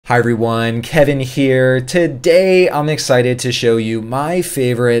Hi everyone, Kevin here. Today I'm excited to show you my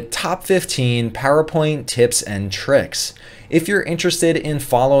favorite top 15 PowerPoint tips and tricks. If you're interested in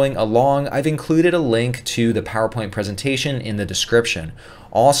following along, I've included a link to the PowerPoint presentation in the description.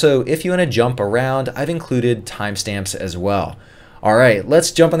 Also, if you want to jump around, I've included timestamps as well. All right,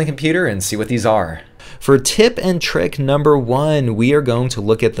 let's jump on the computer and see what these are. For tip and trick number 1, we are going to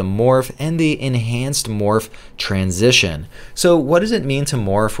look at the morph and the enhanced morph transition. So what does it mean to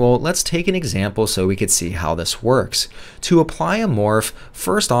morph? Well, let's take an example so we could see how this works. To apply a morph,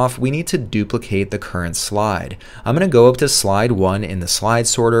 first off, we need to duplicate the current slide. I'm going to go up to slide 1 in the slide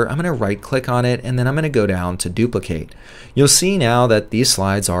sorter. I'm going to right click on it and then I'm going to go down to duplicate. You'll see now that these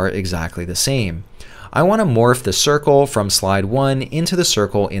slides are exactly the same. I want to morph the circle from slide 1 into the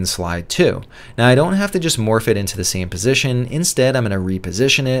circle in slide 2. Now I don't have to just morph it into the same position. Instead, I'm going to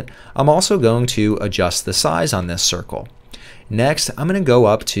reposition it. I'm also going to adjust the size on this circle. Next, I'm going to go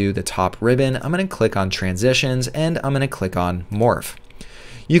up to the top ribbon. I'm going to click on transitions and I'm going to click on morph.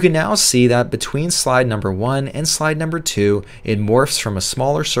 You can now see that between slide number 1 and slide number 2, it morphs from a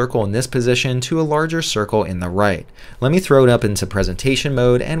smaller circle in this position to a larger circle in the right. Let me throw it up into presentation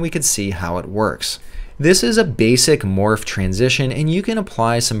mode and we can see how it works. This is a basic morph transition and you can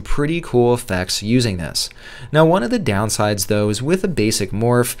apply some pretty cool effects using this. Now one of the downsides though is with a basic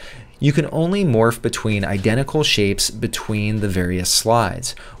morph, you can only morph between identical shapes between the various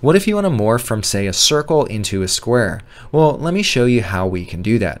slides. What if you want to morph from, say, a circle into a square? Well, let me show you how we can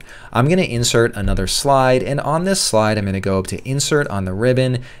do that. I'm going to insert another slide, and on this slide, I'm going to go up to Insert on the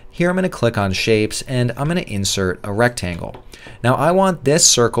ribbon. Here, I'm going to click on Shapes, and I'm going to insert a rectangle. Now, I want this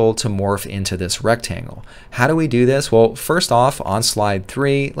circle to morph into this rectangle. How do we do this? Well, first off, on slide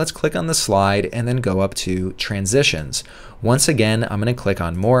 3, let's click on the slide and then go up to Transitions. Once again, I'm going to click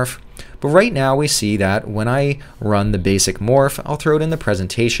on Morph. But right now we see that when I run the basic morph, I'll throw it in the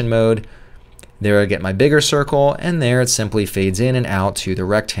presentation mode. There I get my bigger circle, and there it simply fades in and out to the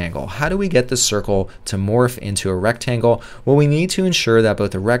rectangle. How do we get the circle to morph into a rectangle? Well, we need to ensure that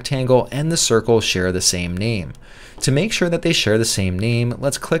both the rectangle and the circle share the same name. To make sure that they share the same name,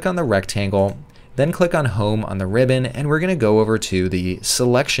 let's click on the rectangle, then click on Home on the ribbon, and we're going to go over to the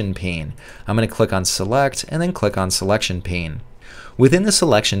Selection pane. I'm going to click on Select and then click on Selection pane. Within the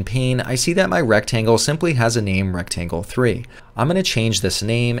selection pane, I see that my rectangle simply has a name rectangle 3. I'm going to change this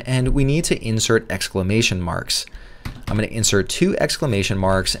name and we need to insert exclamation marks. I'm going to insert 2 exclamation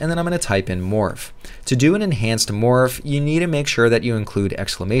marks and then I'm going to type in morph. To do an enhanced morph, you need to make sure that you include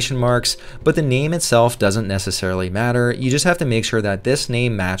exclamation marks, but the name itself doesn't necessarily matter. You just have to make sure that this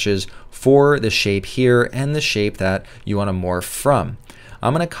name matches for the shape here and the shape that you want to morph from.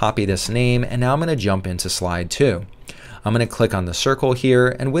 I'm going to copy this name and now I'm going to jump into slide 2. I'm going to click on the circle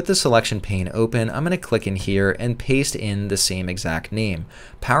here, and with the selection pane open, I'm going to click in here and paste in the same exact name.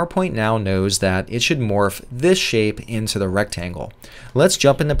 PowerPoint now knows that it should morph this shape into the rectangle. Let's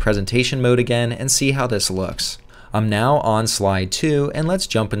jump into presentation mode again and see how this looks. I'm now on slide 2, and let's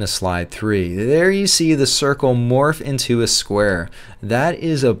jump into slide 3. There you see the circle morph into a square. That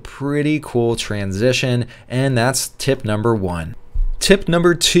is a pretty cool transition, and that's tip number 1. Tip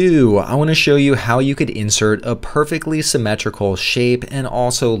number 2, I want to show you how you could insert a perfectly symmetrical shape and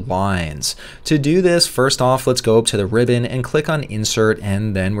also lines. To do this, first off, let's go up to the ribbon and click on Insert,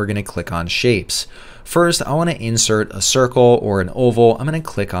 and then we're going to click on Shapes. First, I want to insert a circle or an oval. I'm going to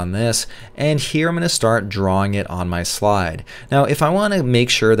click on this, and here I'm going to start drawing it on my slide. Now, if I want to make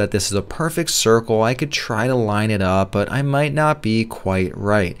sure that this is a perfect circle, I could try to line it up, but I might not be quite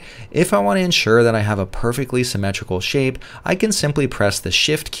right. If I want to ensure that I have a perfectly symmetrical shape, I can simply press the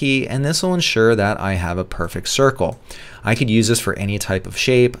Shift key, and this will ensure that I have a perfect circle. I could use this for any type of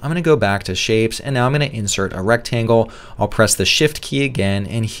shape. I'm going to go back to Shapes, and now I'm going to insert a rectangle. I'll press the Shift key again,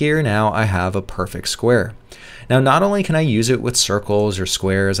 and here now I have a perfect square. Now, not only can I use it with circles or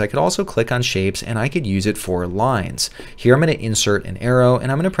squares, I could also click on shapes and I could use it for lines. Here I'm going to insert an arrow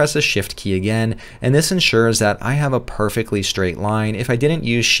and I'm going to press the Shift key again, and this ensures that I have a perfectly straight line. If I didn't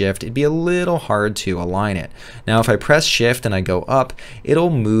use Shift, it'd be a little hard to align it. Now, if I press Shift and I go up, it'll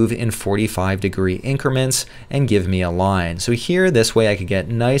move in 45-degree increments and give me a line. So here, this way I could get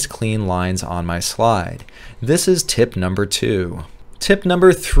nice clean lines on my slide. This is tip number 2. Tip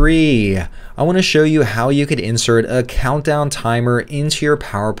number 3, I want to show you how you could insert a countdown timer into your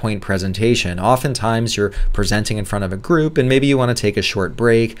PowerPoint presentation. Oftentimes you're presenting in front of a group and maybe you want to take a short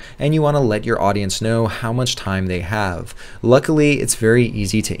break and you want to let your audience know how much time they have. Luckily, it's very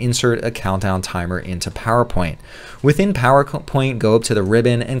easy to insert a countdown timer into PowerPoint. Within PowerPoint, go up to the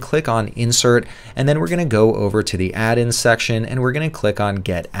ribbon and click on Insert, and then we're going to go over to the Add-ins section and we're going to click on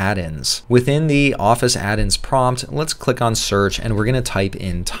Get Add-ins. Within the Office Add-ins prompt, let's click on Search, and we're going going to type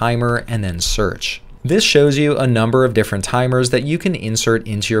in timer and then search. This shows you a number of different timers that you can insert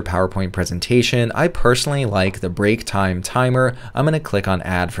into your PowerPoint presentation. I personally like the break time timer. I'm going to click on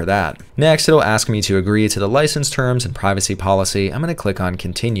add for that. Next, it'll ask me to agree to the license terms and privacy policy. I'm going to click on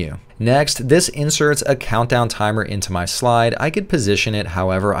continue. Next, this inserts a countdown timer into my slide. I could position it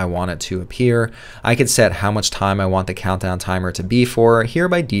however I want it to appear. I could set how much time I want the countdown timer to be for. Here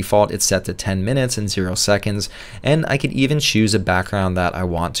by default, it's set to 10 minutes and 0 seconds. And I could even choose a background that I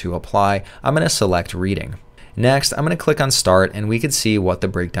want to apply. I'm going to select reading. Next, I'm going to click on start and we could see what the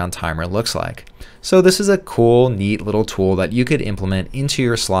breakdown timer looks like. So this is a cool, neat little tool that you could implement into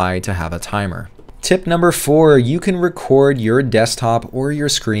your slide to have a timer. Tip number 4, you can record your desktop or your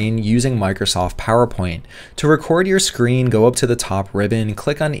screen using Microsoft PowerPoint. To record your screen, go up to the top ribbon,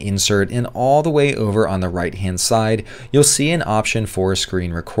 click on Insert, and all the way over on the right-hand side, you'll see an option for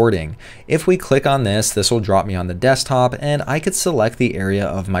screen recording. If we click on this, this will drop me on the desktop, and I could select the area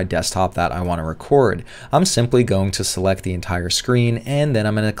of my desktop that I want to record. I'm simply going to select the entire screen, and then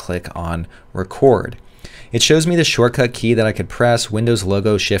I'm going to click on Record. It shows me the shortcut key that I could press, Windows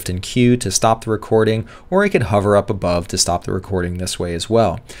logo, Shift and Q to stop the recording, or I could hover up above to stop the recording this way as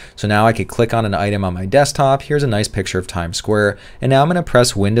well. So now I could click on an item on my desktop. Here's a nice picture of Times Square. And now I'm going to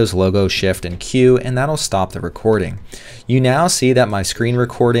press Windows logo, Shift and Q, and that'll stop the recording. You now see that my screen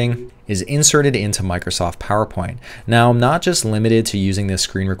recording is inserted into Microsoft PowerPoint. Now, I'm not just limited to using this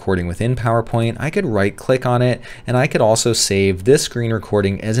screen recording within PowerPoint. I could right click on it and I could also save this screen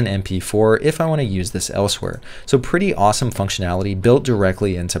recording as an MP4 if I want to use this elsewhere. So pretty awesome functionality built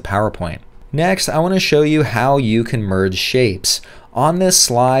directly into PowerPoint. Next, I want to show you how you can merge shapes. On this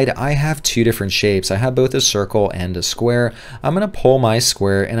slide, I have two different shapes. I have both a circle and a square. I'm going to pull my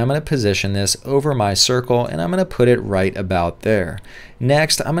square and I'm going to position this over my circle and I'm going to put it right about there.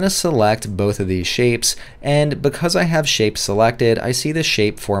 Next, I'm going to select both of these shapes, and because I have shape selected, I see the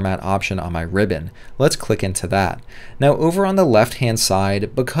shape format option on my ribbon. Let's click into that. Now over on the left hand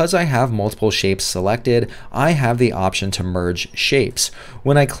side, because I have multiple shapes selected, I have the option to merge shapes.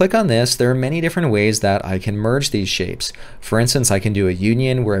 When I click on this, there are many different ways that I can merge these shapes. For instance, I can do a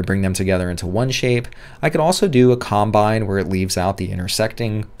union where I bring them together into one shape. I could also do a combine where it leaves out the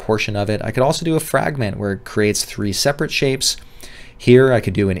intersecting portion of it. I could also do a fragment where it creates three separate shapes. Here I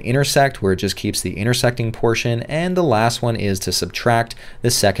could do an intersect where it just keeps the intersecting portion, and the last one is to subtract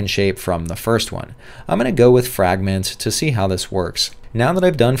the second shape from the first one. I'm going to go with fragment to see how this works. Now that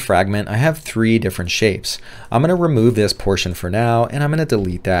I've done fragment, I have three different shapes. I'm going to remove this portion for now, and I'm going to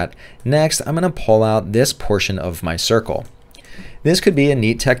delete that. Next, I'm going to pull out this portion of my circle. This could be a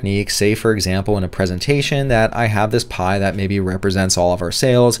neat technique, say for example in a presentation that I have this pie that maybe represents all of our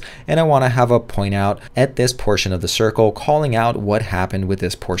sales, and I want to have a point out at this portion of the circle calling out what happened with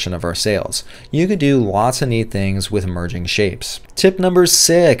this portion of our sales. You could do lots of neat things with merging shapes. Tip number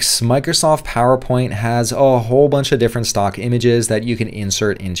 6, Microsoft PowerPoint has a whole bunch of different stock images that you can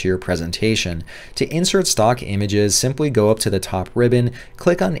insert into your presentation. To insert stock images, simply go up to the top ribbon,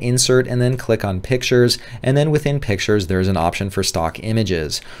 click on Insert, and then click on Pictures, and then within Pictures there's an option for stock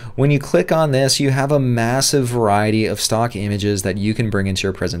images. When you click on this, you have a massive variety of stock images that you can bring into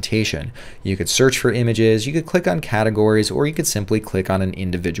your presentation. You could search for images, you could click on categories, or you could simply click on an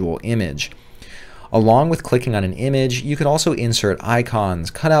individual image. Along with clicking on an image, you could also insert icons,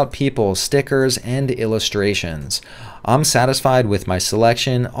 cut out people, stickers, and illustrations. I'm satisfied with my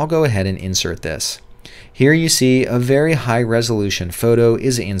selection. I'll go ahead and insert this. Here you see a very high resolution photo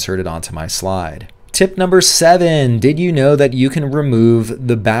is inserted onto my slide. Tip number 7, did you know that you can remove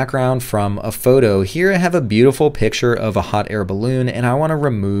the background from a photo? Here I have a beautiful picture of a hot air balloon and I want to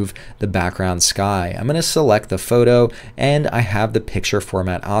remove the background sky. I'm going to select the photo and I have the picture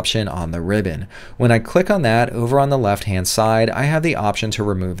format option on the ribbon. When I click on that, over on the left hand side, I have the option to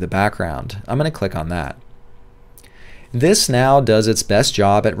remove the background. I'm going to click on that. This now does its best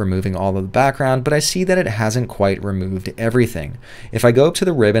job at removing all of the background, but I see that it hasn't quite removed everything. If I go up to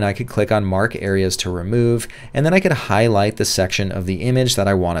the ribbon, I could click on Mark Areas to Remove, and then I could highlight the section of the image that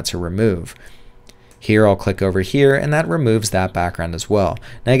I want it to remove. Here I'll click over here and that removes that background as well.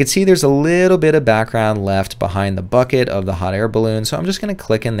 Now you can see there's a little bit of background left behind the bucket of the hot air balloon, so I'm just going to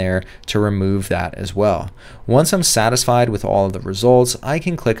click in there to remove that as well. Once I'm satisfied with all of the results, I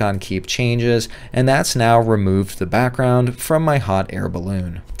can click on Keep Changes, and that's now removed the background from my hot air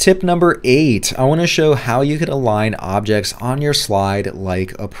balloon. Tip number 8, I want to show how you could align objects on your slide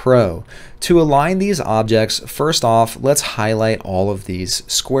like a pro. To align these objects, first off, let's highlight all of these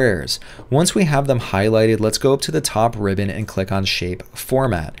squares. Once we have them highlighted, let's go up to the top ribbon and click on Shape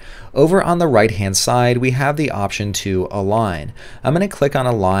Format. Over on the right-hand side, we have the option to align. I'm going to click on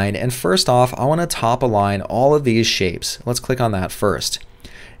Align, and first off, I want to top align all of these shapes. Let's click on that first.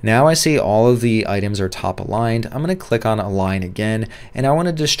 Now I see all of the items are top aligned. I'm going to click on Align again, and I want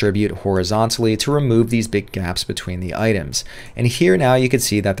to distribute horizontally to remove these big gaps between the items. And here now you can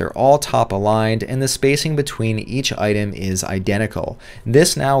see that they're all top aligned and the spacing between each item is identical.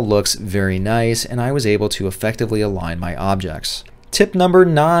 This now looks very nice, and I was able to effectively align my objects. Tip number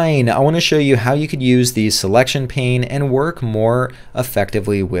 9, I want to show you how you could use the selection pane and work more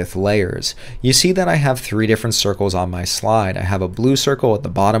effectively with layers. You see that I have 3 different circles on my slide. I have a blue circle at the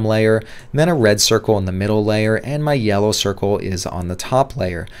bottom layer, then a red circle in the middle layer, and my yellow circle is on the top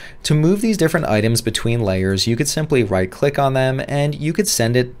layer. To move these different items between layers, you could simply right click on them and you could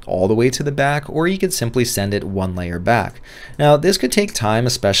send it all the way to the back, or you could simply send it 1 layer back. Now this could take time,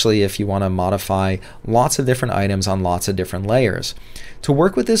 especially if you want to modify lots of different items on lots of different layers. To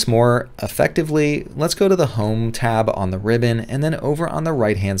work with this more effectively, let's go to the Home tab on the ribbon, and then over on the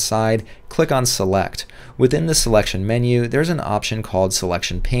right-hand side, click on Select. Within the selection menu, there's an option called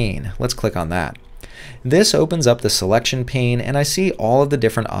Selection Pane. Let's click on that. This opens up the selection pane, and I see all of the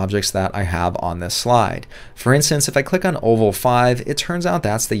different objects that I have on this slide. For instance, if I click on Oval 5, it turns out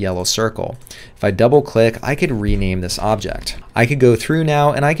that's the yellow circle. If I double click, I could rename this object. I could go through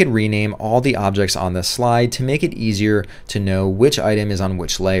now and I could rename all the objects on this slide to make it easier to know which item is on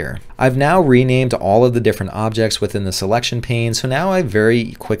which layer. I've now renamed all of the different objects within the selection pane, so now I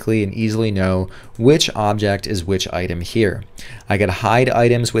very quickly and easily know which object is which item here. I could hide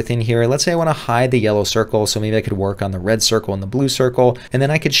items within here. Let's say I want to hide the yellow circle, so maybe I could work on the red circle and the blue circle, and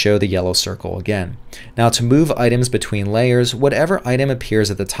then I could show the yellow circle again. Now to move items between layers, whatever item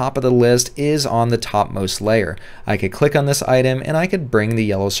appears at the top of the list is on the topmost layer. I could click on this item and I could bring the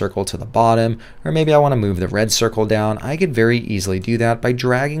yellow circle to the bottom, or maybe I want to move the red circle down. I could very easily do that by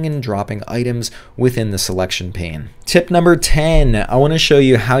dragging and dropping items within the selection pane. Tip number 10, I want to show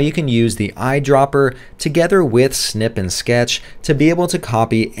you how you can use the eyedropper together with Snip and Sketch to be able to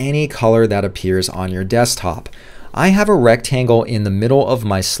copy any color that appears on your desktop. I have a rectangle in the middle of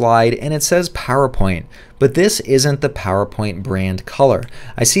my slide and it says PowerPoint, but this isn't the PowerPoint brand color.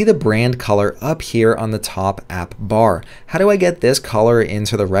 I see the brand color up here on the top app bar. How do I get this color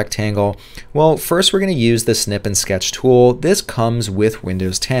into the rectangle? Well, first we're going to use the Snip and Sketch tool. This comes with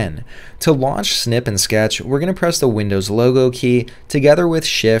Windows 10. To launch Snip and Sketch, we're going to press the Windows logo key together with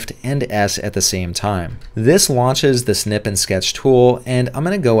Shift and S at the same time. This launches the Snip and Sketch tool, and I'm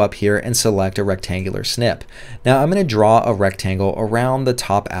going to go up here and select a rectangular snip. Now I'm going to draw a rectangle around the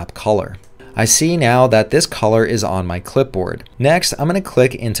top app color. I see now that this color is on my clipboard. Next, I'm going to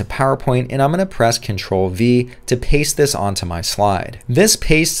click into PowerPoint and I'm going to press Ctrl V to paste this onto my slide. This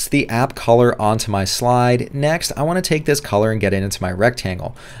pastes the app color onto my slide. Next, I want to take this color and get it into my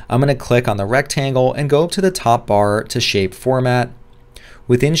rectangle. I'm going to click on the rectangle and go up to the top bar to Shape Format.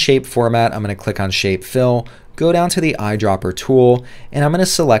 Within Shape Format, I'm going to click on Shape Fill, go down to the eyedropper tool, and I'm going to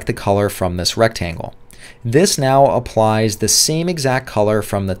select the color from this rectangle. This now applies the same exact color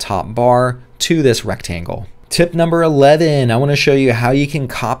from the top bar to this rectangle. Tip number 11, I want to show you how you can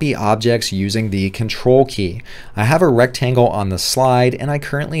copy objects using the Control key. I have a rectangle on the slide and I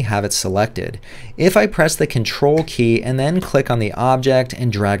currently have it selected. If I press the Control key and then click on the object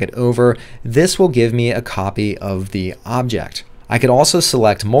and drag it over, this will give me a copy of the object. I could also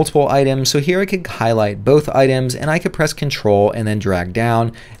select multiple items, so here I could highlight both items and I could press Control and then drag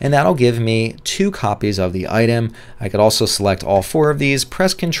down, and that'll give me 2 copies of the item. I could also select all 4 of these,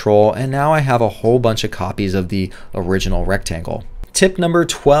 press Control, and now I have a whole bunch of copies of the original rectangle. Tip number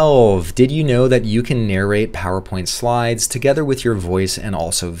 12, did you know that you can narrate PowerPoint slides together with your voice and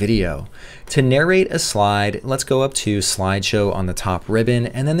also video? To narrate a slide, let's go up to Slideshow on the top ribbon,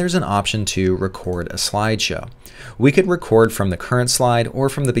 and then there's an option to record a slideshow. We could record from the current slide or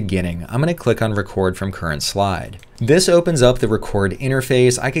from the beginning. I'm going to click on Record from Current Slide. This opens up the record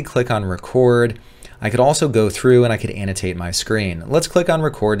interface. I could click on Record. I could also go through and I could annotate my screen. Let's click on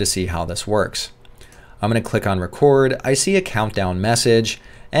Record to see how this works. I'm going to click on Record. I see a countdown message,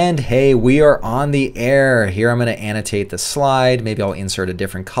 and hey, we are on the air. Here I'm going to annotate the slide. Maybe I'll insert a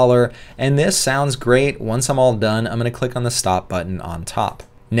different color, and this sounds great. Once I'm all done, I'm going to click on the stop button on top.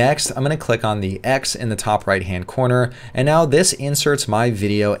 Next, I'm going to click on the X in the top right hand corner, and now this inserts my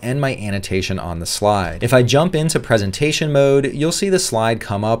video and my annotation on the slide. If I jump into presentation mode, you'll see the slide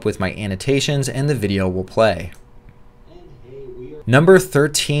come up with my annotations and the video will play. And hey, we are Number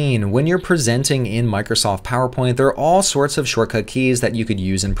 13, when you're presenting in Microsoft PowerPoint, there are all sorts of shortcut keys that you could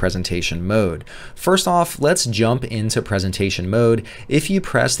use in presentation mode. First off, let's jump into presentation mode. If you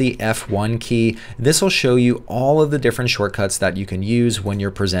press the F1 key, this will show you all of the different shortcuts that you can use when you're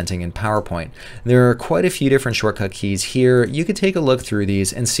presenting in PowerPoint. There are quite a few different shortcut keys here. You could take a look through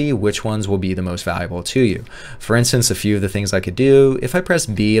these and see which ones will be the most valuable to you. For instance, a few of the things I could do, if I press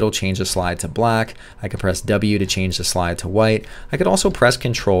B, it'll change the slide to black. I could press W to change the slide to white. I could also press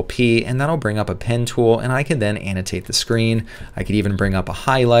Control P and that'll bring up a pen tool, and I can then annotate the screen. I could even bring up a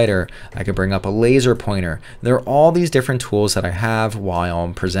highlighter. I could bring up a laser pointer. There are all these different tools that I have while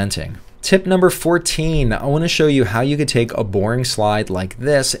I'm presenting. Tip number 14, I want to show you how you could take a boring slide like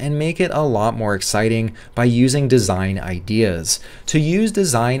this and make it a lot more exciting by using design ideas. To use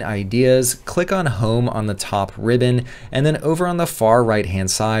design ideas, click on Home on the top ribbon, and then over on the far right hand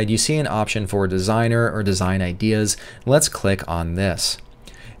side, you see an option for designer or design ideas. Let's click on this.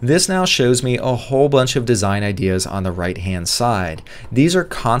 This now shows me a whole bunch of design ideas on the right hand side. These are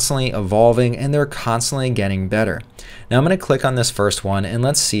constantly evolving and they're constantly getting better. Now I'm going to click on this first one and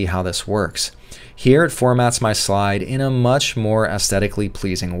let's see how this works. Here it formats my slide in a much more aesthetically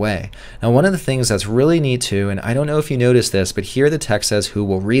pleasing way. Now one of the things that's really neat too, and I don't know if you noticed this, but here the text says who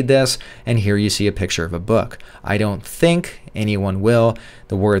will read this, and here you see a picture of a book. I don't think anyone will.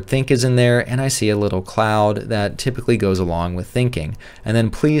 The word think is in there, and I see a little cloud that typically goes along with thinking. And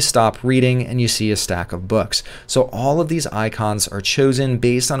then please stop reading, and you see a stack of books. So all of these icons are chosen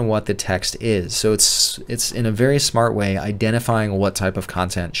based on what the text is. So it's in a very smart way identifying what type of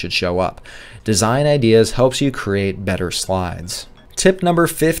content should show up. Design ideas helps you create better slides. Tip number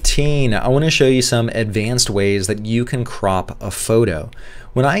 15, I want to show you some advanced ways that you can crop a photo.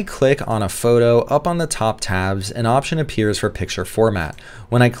 When I click on a photo, up on the top tabs, an option appears for picture format.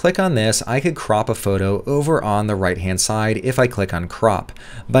 When I click on this, I could crop a photo over on the right hand side if I click on crop.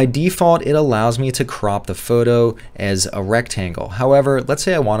 By default, it allows me to crop the photo as a rectangle. However, let's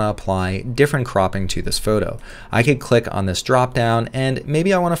say I want to apply different cropping to this photo. I could click on this drop down, and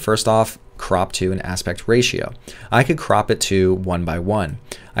maybe I want to first off crop to an aspect ratio. I could crop it to 1:1.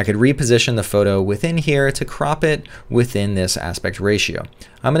 I could reposition the photo within here to crop it within this aspect ratio.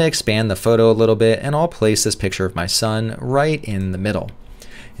 I'm going to expand the photo a little bit, and I'll place this picture of my son right in the middle.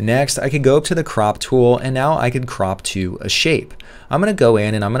 Next, I could go up to the crop tool, and now I could crop to a shape. I'm going to go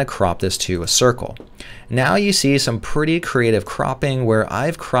in and I'm going to crop this to a circle. Now you see some pretty creative cropping where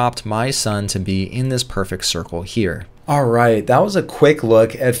I've cropped my son to be in this perfect circle here. All right, that was a quick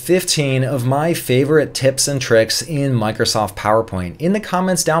look at 15 of my favorite tips and tricks in Microsoft PowerPoint. In the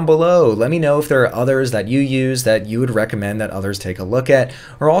comments down below, let me know if there are others that you use that you would recommend that others take a look at,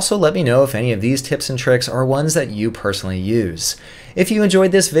 or also let me know if any of these tips and tricks are ones that you personally use. If you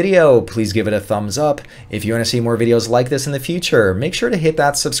enjoyed this video, please give it a thumbs up. If you want to see more videos like this in the future, make sure to hit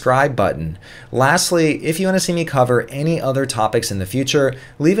that subscribe button. Lastly, if you want to see me cover any other topics in the future,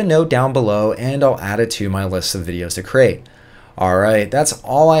 leave a note down below and I'll add it to my list of videos to create. Alright, that's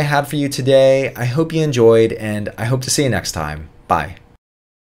all I had for you today. I hope you enjoyed, and I hope to see you next time. Bye.